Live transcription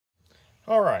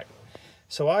All right,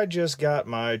 so I just got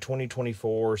my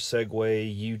 2024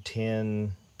 Segway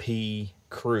UT10P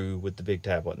Crew with the big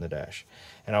tablet in the dash.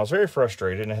 And I was very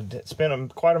frustrated and had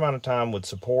spent quite amount of time with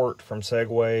support from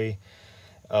Segway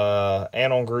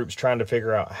and on groups trying to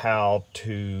figure out how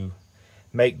to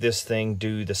make this thing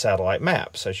do the satellite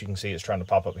maps. As you can see, it's trying to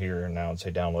pop up here and now and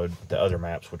say download the other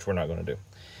maps, which we're not going to do.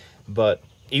 But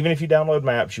even if you download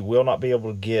maps, you will not be able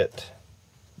to get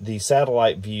the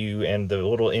satellite view and the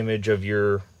little image of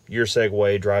your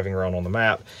Segway driving around on the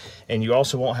map. And you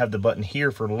also won't have the button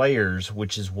here for layers,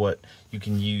 which is what you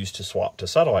can use to swap to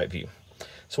satellite view.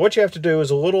 So what you have to do is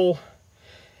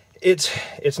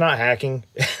it's not hacking.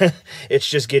 It's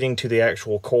just getting to the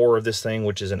actual core of this thing,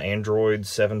 which is an Android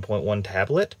 7.1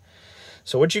 tablet.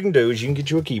 So what you can do is you can get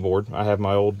you a keyboard. I have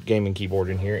my old gaming keyboard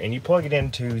in here, and you plug it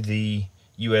into the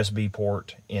USB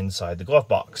port inside the glove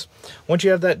box. Once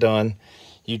you have that done,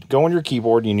 you go on your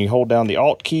keyboard and you hold down the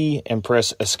Alt key and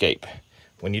press Escape.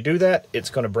 When you do that, it's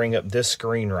going to bring up this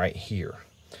screen right here.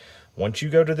 Once you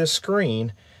go to this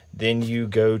screen, then you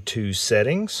go to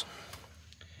Settings,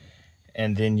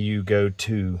 and then you go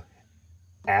to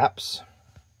Apps,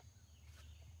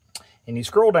 and you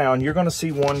scroll down, you're going to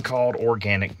see one called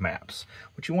Organic Maps.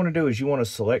 What you want to do is you want to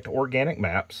select Organic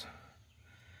Maps,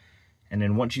 and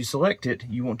then once you select it,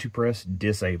 you want to press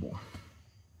Disable.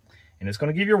 And it's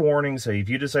going to give you a warning, so if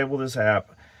you disable this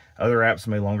app, other apps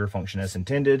may longer function as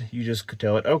intended. You just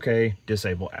tell it, okay,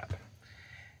 disable app.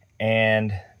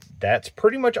 And that's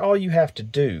pretty much all you have to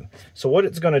do. So what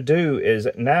it's going to do is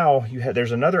now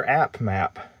there's another app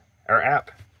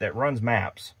that runs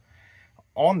maps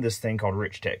on this thing called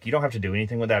Rich Tech. You don't have to do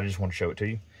anything with that. I just want to show it to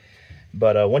you.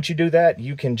 But once you do that,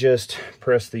 you can just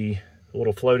press the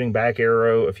little floating back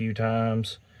arrow a few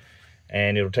times,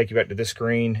 and it'll take you back to this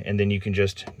screen, and then you can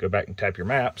just go back and tap your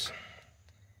maps.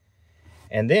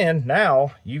 And then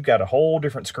now you've got a whole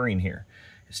different screen here.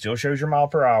 It still shows your mile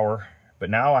per hour, but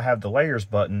now I have the layers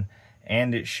button,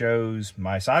 and it shows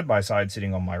my side-by-side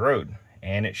sitting on my road,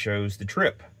 and it shows the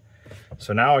trip.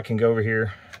 So now I can go over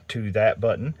here to that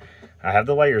button. I have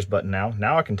the layers button now.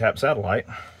 Now I can tap satellite,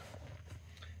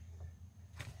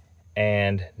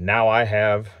 and now I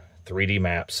have 3D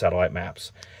maps, satellite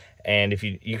maps. And if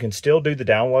you can still do the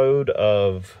download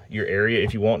of your area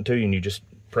if you want to, and you just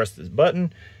press this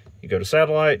button, you go to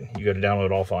satellite, you go to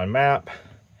download offline map.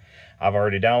 I've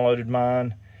already downloaded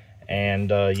mine,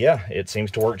 and yeah, it seems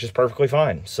to work just perfectly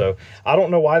fine. So I don't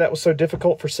know why that was so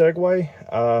difficult for Segway.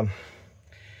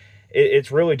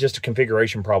 It's really just a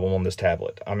configuration problem on this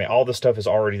tablet. I mean, all this stuff is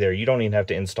already there. You don't even have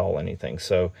to install anything.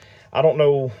 So I don't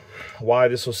know why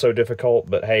this was so difficult,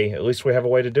 but hey, at least we have a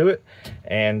way to do it.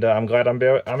 And I'm glad I'm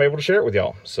able to share it with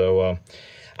y'all. So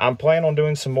I'm planning on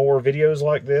doing some more videos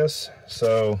like this.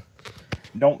 So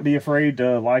don't be afraid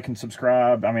to like and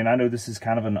subscribe. I mean, I know this is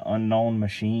kind of an unknown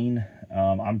machine.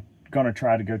 I'm going to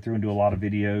try to go through and do a lot of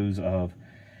videos of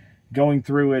going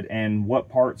through it and what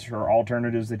parts are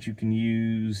alternatives that you can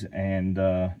use, and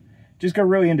just go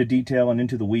really into detail and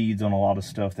into the weeds on a lot of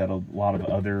stuff that a lot of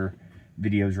other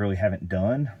videos really haven't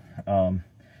done.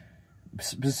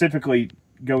 Specifically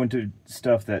go into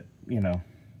stuff that, you know,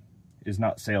 is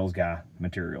not sales guy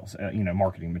materials, you know,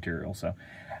 marketing material. So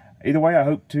either way, I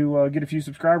hope to get a few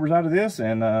subscribers out of this,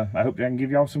 and I hope I can give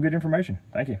y'all some good information.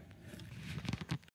 Thank you.